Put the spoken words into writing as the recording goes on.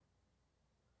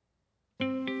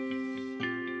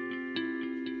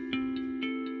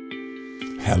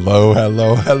Hello,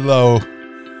 hello, hello.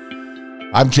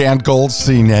 I'm Jan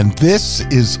Goldstein, and this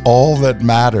is All That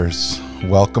Matters.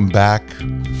 Welcome back.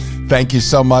 Thank you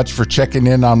so much for checking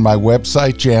in on my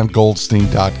website,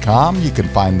 jangoldstein.com. You can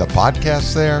find the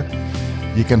podcast there.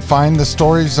 You can find the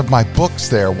stories of my books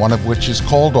there, one of which is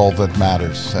called All That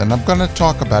Matters. And I'm going to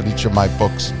talk about each of my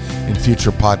books in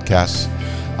future podcasts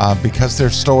because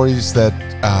they're stories that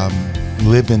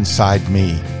live inside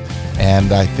me.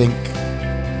 And I think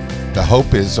the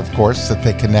hope is, of course, that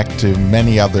they connect to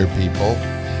many other people,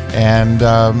 and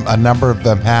a number of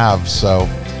them have, so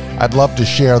I'd love to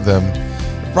share them.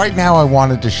 Right now, I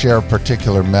wanted to share a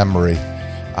particular memory,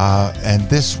 and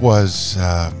this was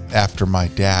after my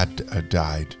dad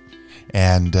died,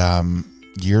 and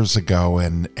years ago,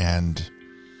 and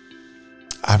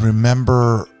I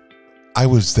remember I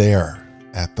was there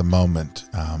at the moment.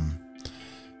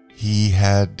 He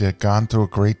had gone through a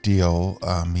great deal.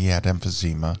 He had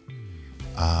emphysema.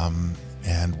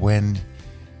 And when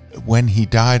he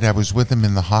died, I was with him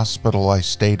in the hospital. I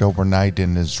stayed overnight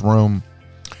in his room,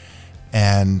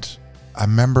 and I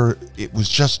remember it was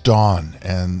just dawn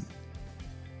and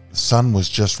the sun was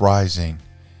just rising,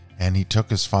 and he took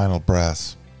his final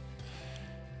breath.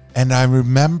 And I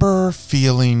remember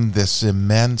feeling this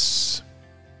immense,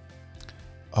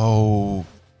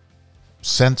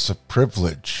 sense of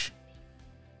privilege.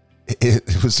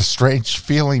 It was a strange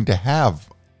feeling to have.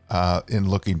 In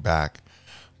looking back,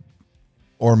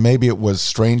 or maybe it was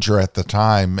stranger at the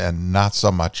time and not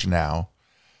so much now,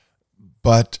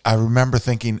 but I remember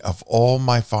thinking of all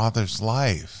my father's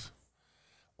life,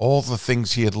 all the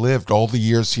things he had lived, all the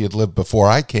years he had lived before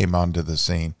I came onto the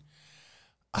scene.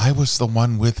 I was the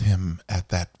one with him at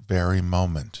that very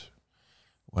moment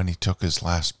when he took his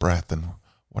last breath, and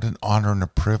what an honor and a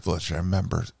privilege. I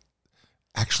remember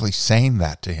actually saying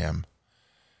that to him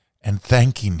and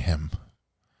thanking him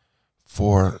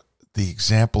for the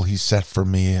example he set for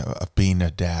me of being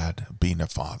a dad, being a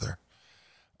father,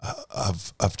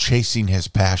 of chasing his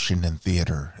passion in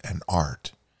theater and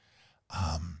art,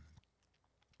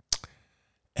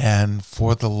 and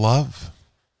for the love,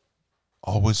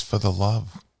 always for the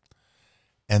love.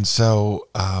 And so,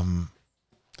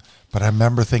 but I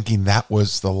remember thinking that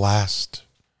was the last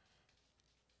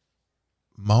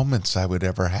moments I would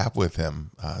ever have with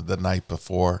him, the night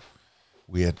before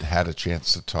we had had a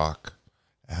chance to talk.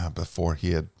 Before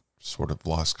he had sort of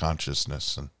lost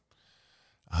consciousness.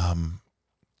 And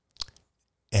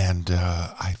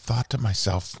I thought to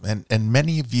myself, and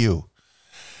many of you,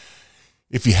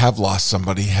 if you have lost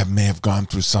somebody, may have gone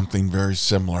through something very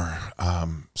similar.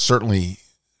 Certainly,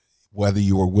 whether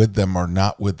you were with them or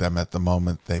not with them at the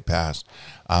moment they passed,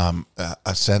 a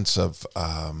sense of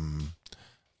a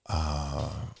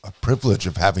privilege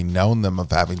of having known them,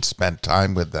 of having spent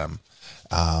time with them,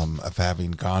 of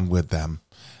having gone with them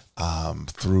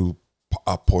through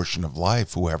a portion of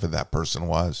life, whoever that person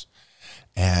was,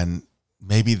 and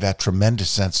maybe that tremendous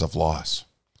sense of loss.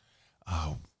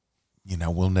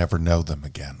 We'll never know them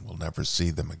again. We'll never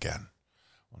see them again.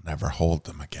 We'll never hold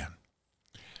them again.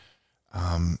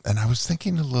 And I was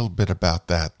thinking a little bit about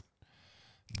that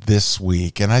this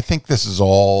week, and I think this has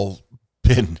all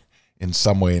been in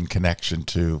some way in connection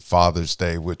to Father's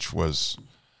Day, which was,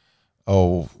 a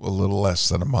little less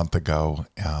than a month ago,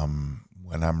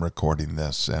 when I'm recording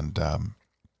this, and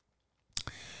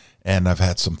I've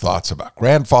had some thoughts about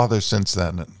grandfathers since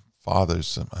then, and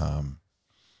fathers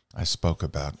I spoke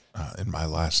about in my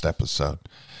last episode.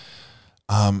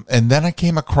 And then I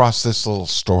came across this little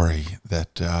story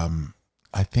that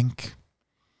I think,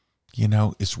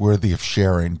 is worthy of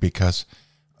sharing, because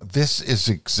this is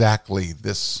exactly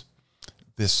this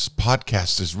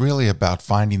podcast is really about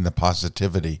finding the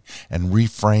positivity and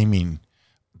reframing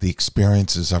the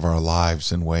experiences of our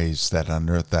lives in ways that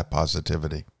unearth that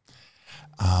positivity.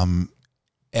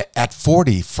 At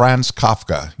 40, Franz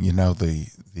Kafka,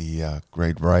 the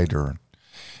great writer,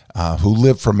 who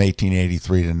lived from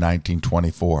 1883 to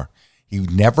 1924. He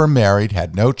never married,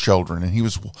 had no children, and he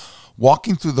was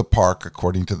walking through the park,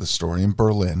 according to the story, in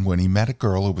Berlin, when he met a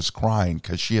girl who was crying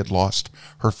because she had lost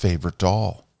her favorite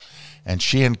doll. And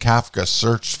she and Kafka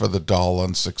searched for the doll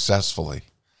unsuccessfully.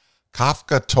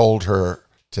 Kafka told her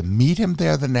to meet him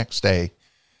there the next day,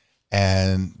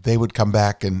 and they would come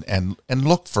back and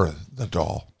look for the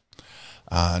doll.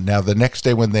 Now, the next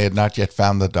day, when they had not yet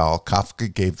found the doll, Kafka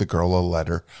gave the girl a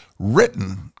letter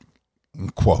written, in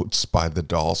quotes, by the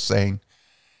doll, saying,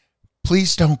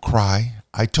 "Please don't cry.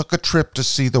 I took a trip to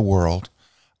see the world.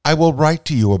 I will write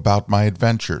to you about my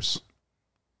adventures."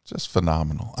 Just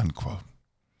phenomenal, unquote.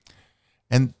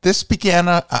 And this began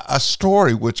a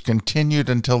story which continued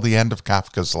until the end of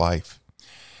Kafka's life.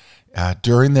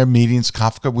 During their meetings,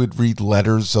 Kafka would read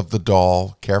letters of the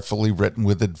doll, carefully written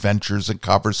with adventures and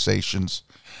conversations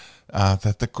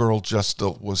that the girl just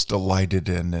was delighted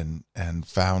in and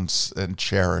found and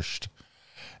cherished.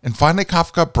 And finally,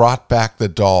 Kafka brought back the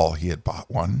doll. He had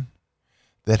bought one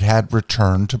that had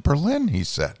returned to Berlin, he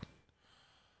said.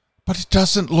 "But it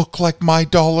doesn't look like my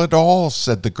doll at all,"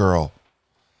 said the girl.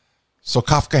 So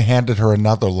Kafka handed her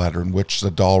another letter in which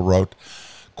the doll wrote,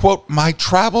 quote, "My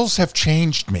travels have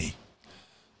changed me."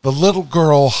 The little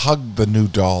girl hugged the new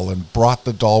doll and brought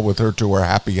the doll with her to her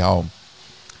happy home.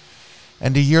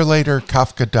 And a year later,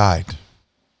 Kafka died.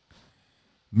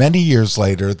 Many years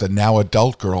later, the now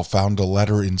adult girl found a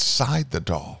letter inside the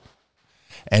doll.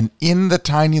 And in the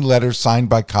tiny letter signed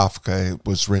by Kafka, it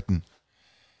was written,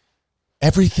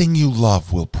 "Everything you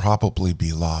love will probably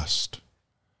be lost.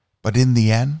 But in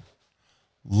the end,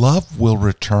 love will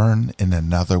return in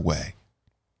another way."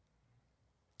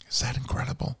 Is that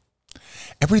incredible?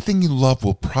 Everything you love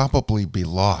will probably be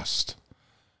lost,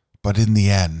 but in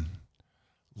the end,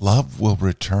 love will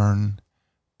return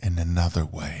in another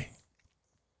way.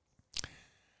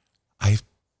 I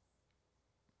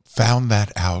found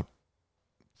that out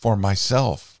for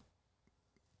myself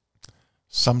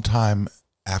sometime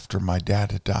after my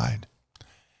dad had died.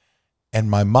 And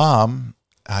my mom,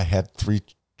 I had 3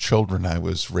 children I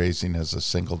was raising as a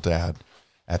single dad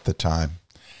at the time.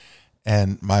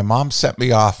 And my mom sent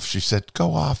me off. She said,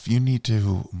 "Go off. You need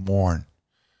to mourn."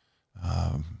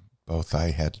 Both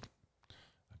I had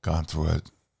gone through a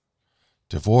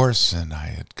divorce and I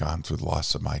had gone through the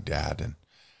loss of my dad. And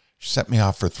she sent me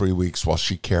off for 3 weeks while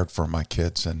she cared for my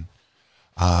kids. And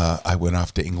I went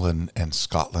off to England and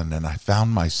Scotland. And I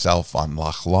found myself on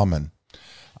Loch Lomond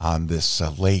on this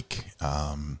lake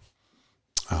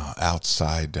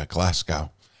outside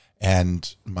Glasgow.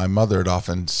 And my mother had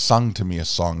often sung to me a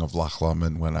song of Loch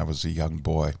Lomond when I was a young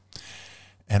boy.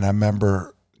 And I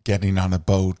remember getting on a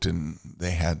boat and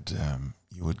they had,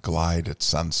 you would glide at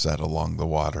sunset along the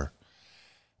water.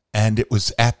 And it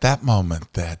was at that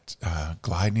moment that,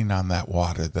 gliding on that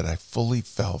water, that I fully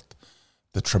felt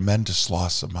the tremendous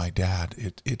loss of my dad.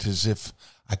 It as if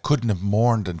I couldn't have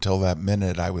mourned until that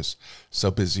minute. I was so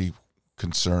busy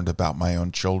concerned about my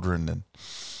own children and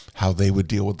how they would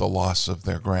deal with the loss of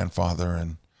their grandfather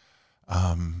and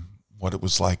what it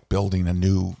was like building a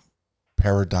new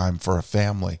paradigm for a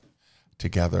family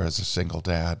together as a single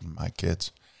dad and my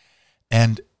kids.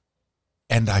 And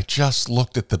I just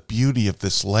looked at the beauty of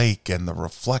this lake and the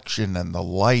reflection and the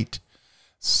light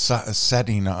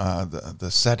setting,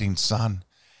 the setting sun.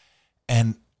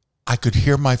 And I could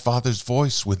hear my father's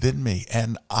voice within me,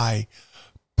 and I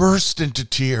burst into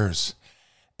tears.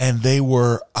 And they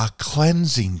were a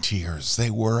cleansing tears.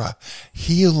 They were a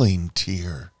healing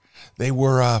tear. They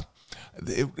were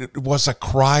it was a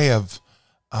cry of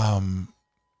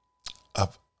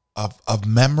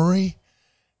memory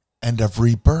and of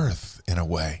rebirth in a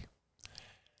way.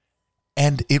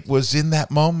 And it was in that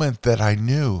moment that I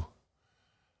knew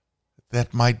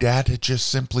that my dad had just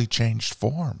simply changed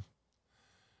form.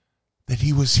 That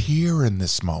he was here in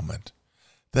this moment.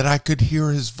 That I could hear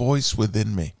his voice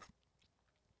within me.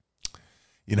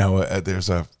 You know, there's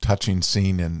a touching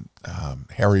scene in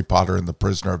Harry Potter and the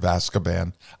Prisoner of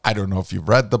Azkaban. I don't know if you've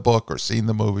read the book or seen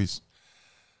the movies,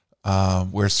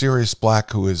 where Sirius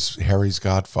Black, who is Harry's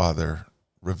godfather,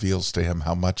 reveals to him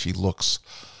how much he looks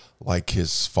like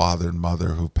his father and mother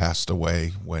who passed away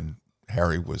when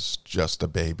Harry was just a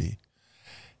baby.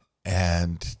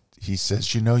 And he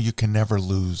says, "You know, you can never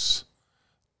lose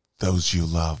those you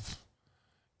love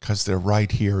because they're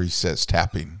right here," he says,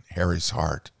 tapping Harry's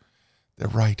heart. "They're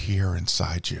right here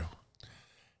inside you."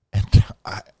 And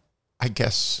I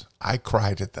guess I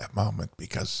cried at that moment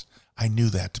because I knew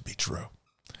that to be true.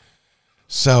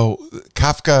 So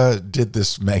Kafka did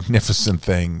this magnificent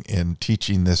thing in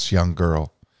teaching this young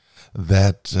girl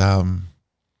that,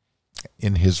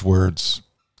 in his words,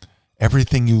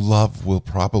 everything you love will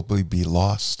probably be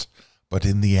lost, but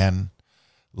in the end,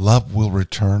 love will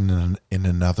return in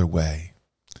another way.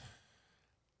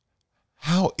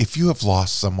 How, if you have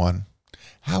lost someone,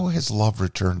 how has love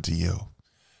returned to you?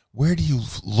 Where do you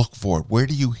look for it? Where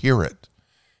do you hear it?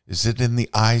 Is it in the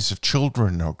eyes of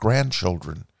children or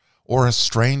grandchildren or a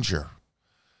stranger?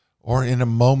 Or in a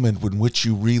moment in which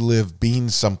you relive being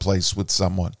someplace with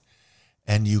someone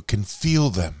and you can feel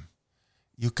them.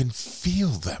 You can feel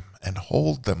them and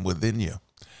hold them within you.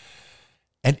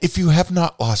 And if you have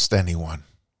not lost anyone,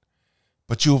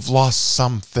 but you have lost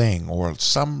something or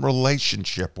some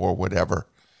relationship or whatever,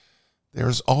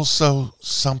 there's also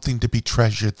something to be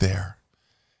treasured there.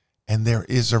 And there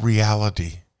is a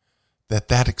reality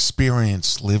that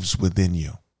experience lives within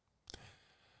you.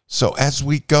 So as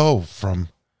we go from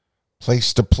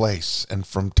place to place and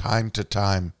from time to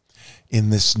time in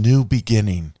this new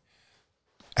beginning,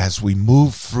 as we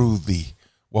move through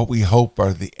what we hope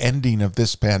are the ending of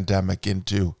this pandemic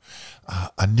into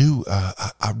a new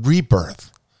a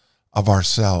rebirth of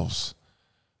ourselves,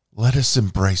 let us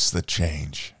embrace the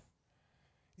change.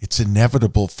 It's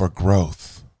inevitable for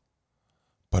growth,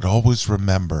 but always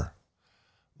remember,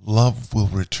 love will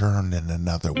return in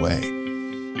another way.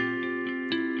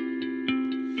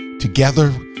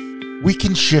 Together, we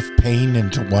can shift pain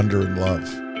into wonder and love.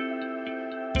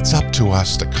 It's up to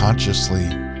us to consciously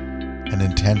and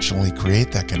intentionally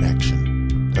create that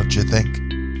connection, don't you think?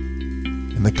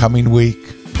 In the coming week,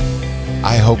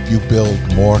 I hope you build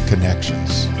more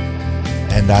connections,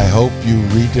 and I hope you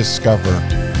rediscover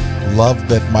love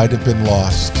that might have been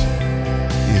lost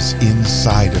is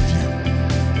inside of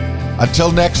you.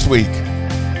 Until next week,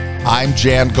 I'm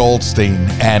Jan Goldstein,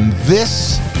 and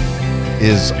this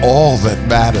is All That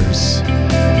Matters.